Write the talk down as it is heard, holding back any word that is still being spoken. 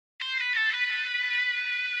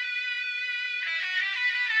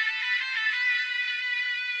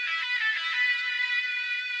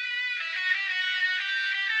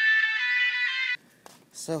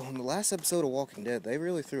So, on the last episode of Walking Dead, they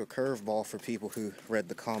really threw a curveball for people who read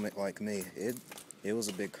the comic like me. It was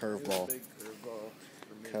a big curveball.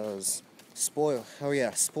 Because, spoiler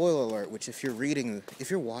alert, which if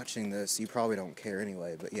you're watching this, you probably don't care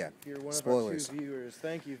anyway, but yeah, You're one spoilers. Of our 2 viewers.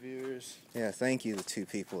 Thank you, viewers. Yeah, thank you, the 2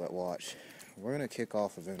 people that watch. We're going to kick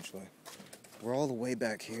off eventually. We're all the way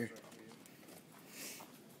back here.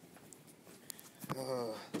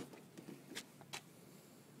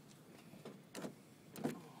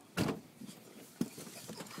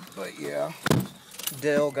 But yeah,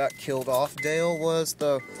 Dale got killed off. Dale was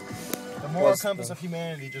the moral compass of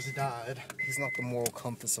humanity just died. He's not the moral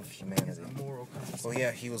compass of humanity. He's the moral compass. Well,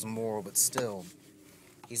 yeah, he was moral, but still,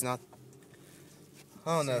 he's not.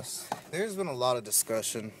 I don't know. There's been a lot of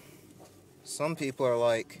discussion. Some people are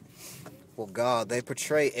like, well, God, they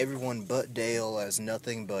portray everyone but Dale as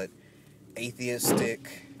nothing but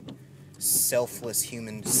atheistic, selfish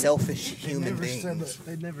human beings.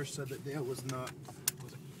 They never said that Dale was a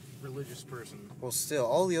religious person. Well, still,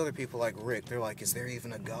 all the other people like Rick, they're like, is there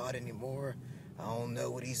even a God anymore? I don't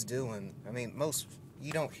know what he's doing. I mean,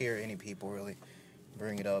 you don't hear any people really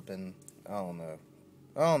bring it up, and I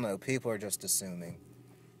don't know. People are just assuming.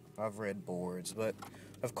 I've read boards, but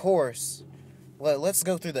of course, let's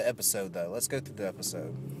go through the episode, though. Let's go through the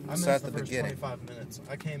episode. I missed the first 25 minutes.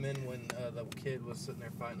 I came in when the kid was sitting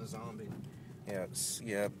there fighting a zombie.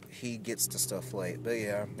 Yeah, he gets to stuff late. But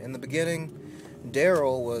yeah, in the beginning,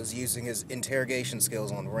 Daryl was using his interrogation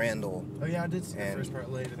skills on Randall. Oh yeah, I did see the first part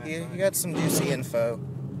later that night. You got some juicy info.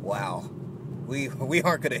 Wow. We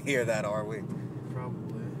aren't going to hear that, are we?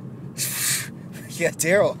 Probably. Yeah,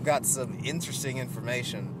 Daryl got some interesting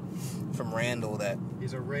information from Randall that...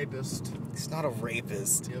 He's a rapist. He's not a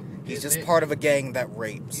rapist. Yep. He's just part of a gang that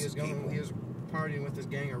rapes people. He was partying with his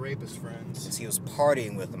gang of rapist friends. He was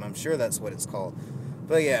partying with them. I'm sure that's what it's called.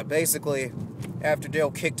 But yeah, basically, after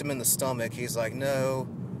Dale kicked him in the stomach, he's like, no.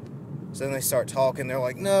 So then they start talking. They're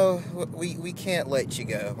like, no, we can't let you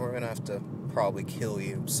go. We're going to have to probably kill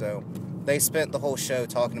you. So they spent the whole show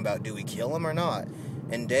talking about, do we kill him or not?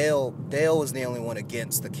 And Dale was the only one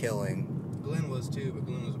against the killing. Glenn was too, but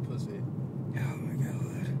Glenn was a pussy. Oh my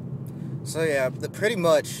God. So yeah, pretty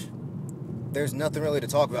much, there's nothing really to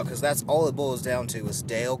talk about, because that's all it boils down to, is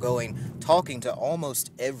Dale talking to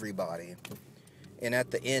almost everybody. And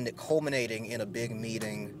at the end, it culminating in a big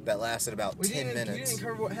meeting that lasted about 10 minutes. You didn't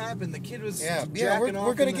cover what happened. The kid was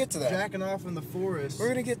we're gonna get to that. Jacking off in the forest. We're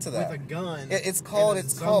gonna get to that with a gun. It's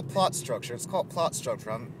called plot structure. It's called plot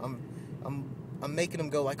structure. I'm making them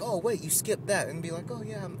go like, oh wait, you skipped that, and be like, oh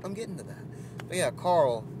yeah, I'm getting to that. But yeah,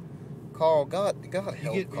 Carl, God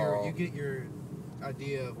help Carl. You get your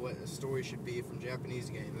idea of what a story should be from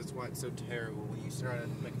Japanese games. That's why it's so terrible when you start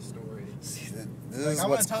to make a story. See, this is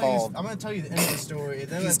what's called. I'm going to tell you the end of the story, and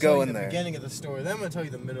then I'm going to tell you the beginning of the story, then I'm going to tell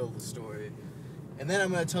you the middle of the story, and then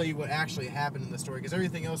I'm going to tell you what actually happened in the story, because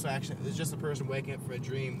everything else actually is just a person waking up from a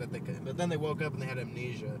dream but then they woke up and they had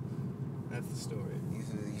amnesia. That's the story.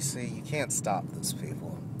 You see, you can't stop this,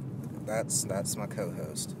 people. That's my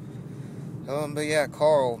co-host. But yeah,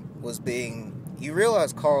 Carl was being... You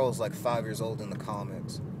realize Carl's like 5 years old in the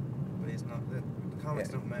comics. But he's not. The comics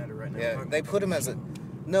don't matter right now. Yeah, they put him as a...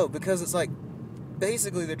 No, because it's like...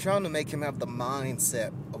 Basically, they're trying to make him have the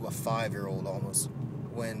mindset of a 5-year-old almost.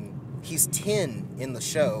 When he's 10 in the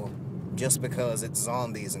show, just because it's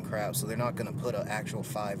zombies and crap, so they're not going to put an actual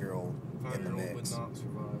 5-year-old in the mix. Would not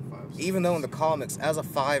survive 5 Even though in the comics, as a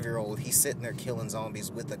 5-year-old, he's sitting there killing zombies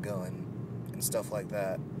with a gun and stuff like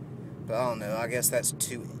that. But I don't know, I guess that's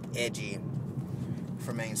too edgy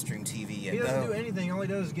for mainstream TV yet. He doesn't do anything. All he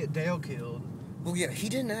does is get Dale killed. Well, yeah, he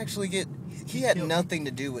didn't actually get... He had nothing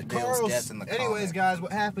to do with Dale's death in the comic. Anyways, guys,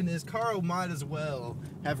 what happened is Carl might as well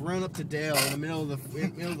have run up to Dale in the middle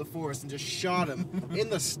of the forest and just shot him in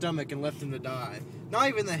the stomach and left him to die. Not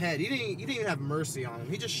even the head. He didn't even have mercy on him.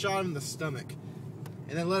 He just shot him in the stomach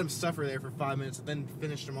and then let him suffer there for 5 minutes and then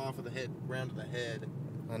finished him off with a round to the head.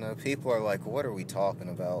 I know, people are like, what are we talking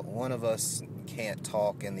about? One of us can't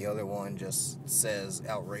talk and the other one just says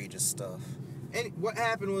outrageous stuff. And what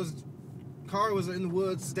happened was, Carl was in the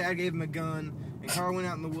woods, his dad gave him a gun, and Carl went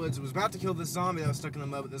out in the woods and was about to kill this zombie that was stuck in the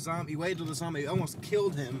mud, but he waited till the zombie almost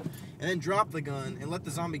killed him, and then dropped the gun and let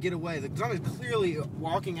the zombie get away. The zombie's clearly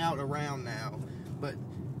walking out around now, but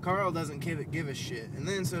Carl doesn't give a shit. And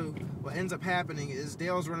then so what ends up happening is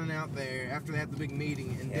Dale's running out there after they have the big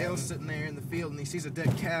meeting, and Dale's sitting there in the field and he sees a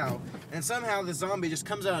dead cow, and somehow the zombie just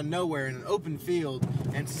comes out of nowhere in an open field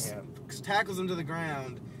and tackles him to the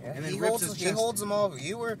ground, and then rips his chest. He holds him off.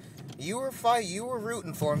 You were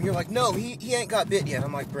rooting for him. You're like, no, he ain't got bit yet.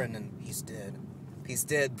 I'm like, Brendan, he's dead. He's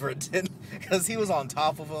dead, Brendan, because he was on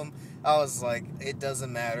top of him. I was like, it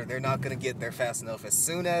doesn't matter. They're not going to get there fast enough. As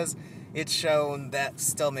soon as it's shown that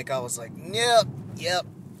stomach, I was like, yep.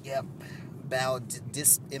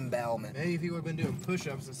 Disembowelment. Maybe if he would have been doing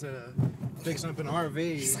push-ups instead of fixing up an RV.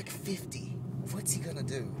 He's like 50. What's he going to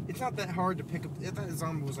do? It's not that hard to pick up. If that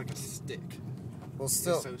zombie was like a stick. Well,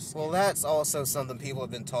 still, So that's also something people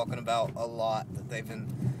have been talking about a lot. That they've been,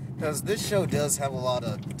 because this show does have a lot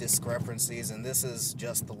of discrepancies, and this is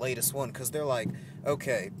just the latest one. Because they're like,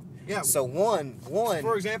 okay, yeah. So one.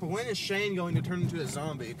 For example, when is Shane going to turn into a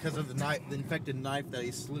zombie because of the infected knife that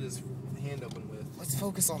he slit his hand open with? Let's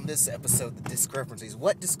focus on this episode. The discrepancies.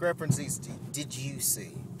 What discrepancies did you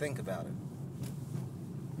see? Think about it.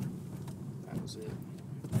 That was it.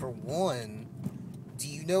 For one,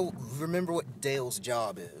 remember what Dale's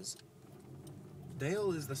job is?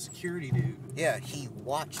 Dale is the security dude. Yeah, he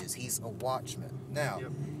watches. He's a watchman. Now,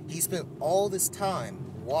 Yep. he spent all this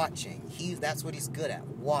time watching. That's what he's good at,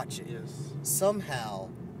 watching. Yes. Somehow,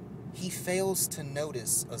 he fails to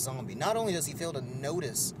notice a zombie. Not only does he fail to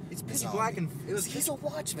notice It's a pitch zombie, black and he's a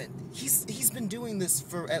watchman. He's been doing this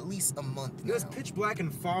for at least a month now. It was pitch black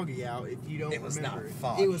and foggy out. If you don't It was remember, not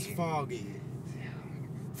foggy. It was foggy.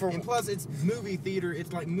 And plus, it's movie theater.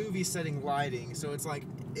 It's like movie setting lighting, so it's like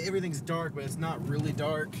everything's dark, but it's not really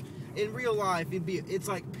dark. In real life, it's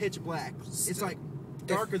like pitch black. It's like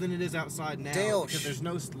darker than it is outside now because there's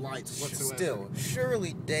no lights whatsoever. Still,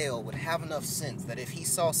 surely Dale would have enough sense that if he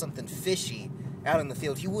saw something fishy out in the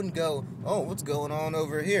field, he wouldn't go, "Oh, what's going on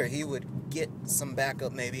over here?" He would get some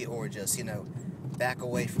backup maybe, or just back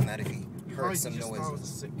away from that if he heard some noise. Thought it was a noises.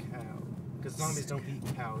 sick cow because zombies don't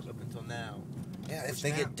eat cows up until now. Yeah, if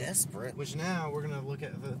they get desperate. Which now we're gonna look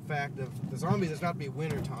at the fact of the zombies. It's about to be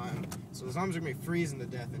winter time, so the zombies are gonna be freezing to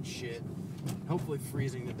death and shit. Hopefully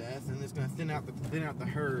freezing to death, and it's gonna thin out the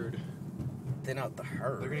herd. Thin out the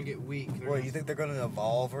herd. They're gonna get weak. You think they're gonna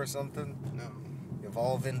evolve or something? No.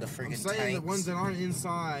 Evolve into freaking I'm saying tanks? the ones that aren't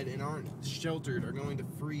inside and aren't sheltered are going to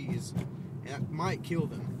freeze, and it might kill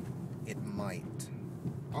them. It might.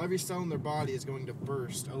 Every cell in their body is going to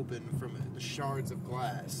burst open from the shards of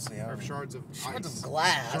glass. Yeah. Or shards of ice. Of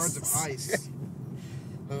glass. Shards of ice.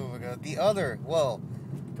 Oh my god. The other,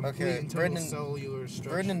 Complete and total cellular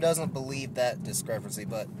structure. Brendan doesn't believe that discrepancy,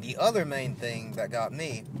 but the other main thing that got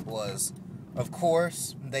me was, of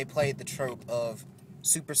course, they played the trope of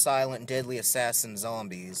super silent, deadly assassin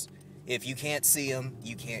zombies. If you can't see them,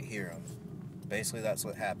 you can't hear them. Basically, that's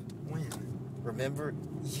what happened. When? Remember,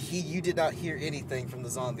 you did not hear anything from the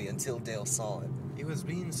zombie until Dale saw it. It was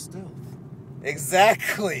being stealth.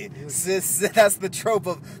 Exactly. That's the trope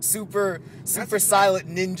of super silent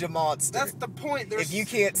ninja monster. That's the point. If you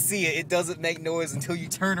can't see it, it doesn't make noise until you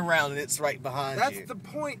turn around and it's right behind you. That's the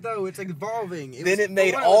point, though. It's evolving. Then it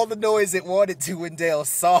made all the noise it wanted to when Dale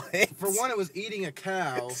saw it. For one, it was eating a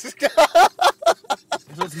cow.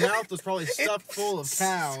 So its mouth was probably stuffed full of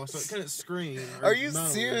cow, so it couldn't scream. Are you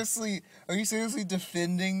seriously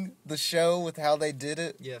defending the show with how they did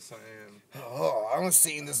it? Yes, I am. Oh, I'm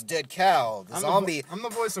seeing this dead cow. The zombie. I'm the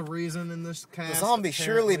voice of reason in this cast. The zombie apparently.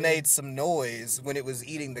 surely made some noise when it was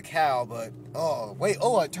eating the cow, but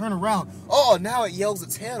I turn around. Oh, now it yells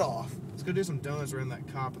its head off. Let's go do some donuts around that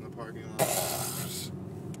cop in the parking lot.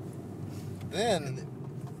 Then,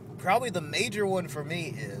 probably the major one for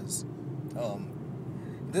me is,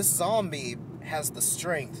 this zombie has the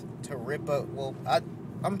strength to rip up. Well, I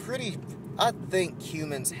think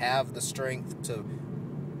humans have the strength to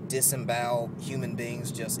disembowel human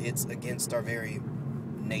beings. Just it's against our very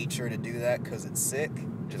nature to do that because it's sick.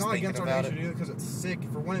 It's not against our nature to do it because it's sick.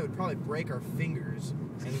 For one, it would probably break our fingers.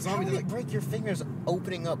 And the zombie doesn't break your fingers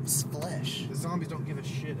opening up flesh. The zombies don't give a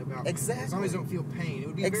shit about. Exactly. The zombies don't feel pain. It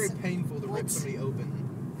would be very painful to rip somebody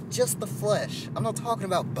open. Just the flesh. I'm not talking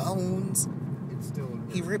about bones. It's still.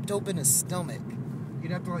 He ripped open his stomach.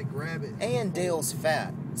 You'd have to grab it. And Dale's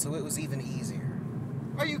fat, so it was even easier.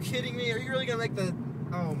 Are you kidding me? Are you really gonna make the?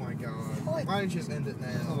 Oh my god. What? Why don't you just end it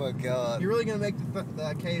now? Oh my god. You're really gonna make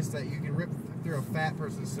the case that you can rip through a fat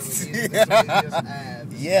person's stomach easier than somebody just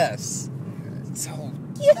abs? Yes. Okay. So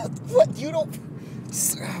what you don't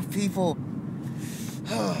people.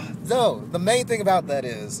 No, the main thing about that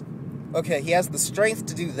is, okay, he has the strength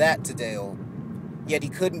to do that to Dale, yet he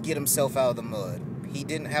couldn't get himself out of the mud. He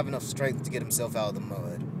didn't have enough strength to get himself out of the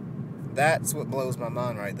mud. That's what blows my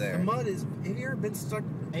mind right there. The mud is. Have you ever been stuck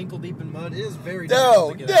ankle deep in mud? It is very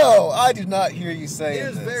difficult to get out of. I did not hear you say it. It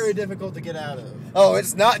is very difficult to get out of. Oh,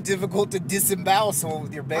 it's not difficult to disembowel someone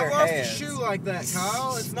with your bare hands. I lost a shoe like that,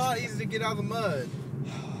 Kyle. It's not easy to get out of the mud.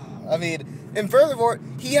 I mean, and furthermore,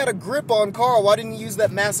 he had a grip on Carl. Why didn't he use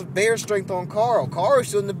that massive bear strength on Carl? Carl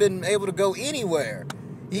shouldn't have been able to go anywhere.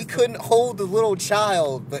 He couldn't hold the little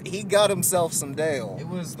child, but he got himself some Dale. It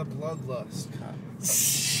was the bloodlust.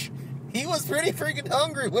 He was pretty freaking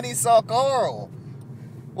hungry when he saw Carl.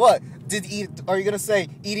 What? Are you gonna say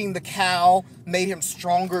eating the cow made him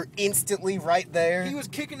stronger instantly right there? He was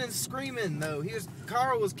kicking and screaming though.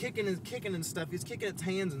 Carl was kicking and stuff. He was kicking its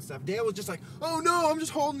hands and stuff. Dale was just like, "Oh no, I'm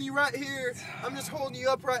just holding you right here. I'm just holding you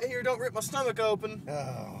up right here. Don't rip my stomach open.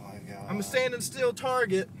 Oh my god. I'm a standing still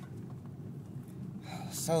target."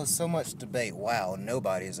 So much debate. Wow,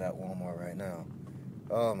 nobody's at Walmart right now.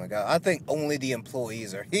 Oh my god. I think only the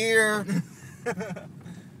employees are here.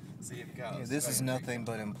 See if it goes. This is nothing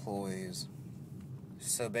but employees.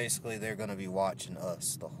 So basically they're going to be watching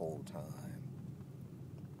us the whole time.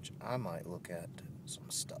 Which I might look at some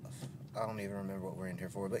stuff. I don't even remember what we're in here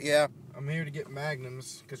for. But yeah. I'm here to get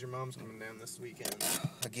magnums because your mom's coming down this weekend.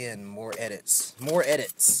 Again, more edits. More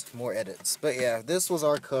edits. More edits. But yeah, this was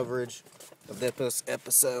our coverage of this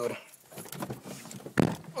episode.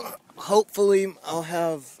 Hopefully I'll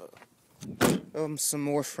have some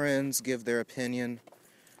more friends give their opinion.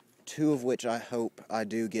 2 of which I hope I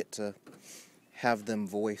do get to have them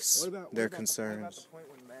voice their concerns.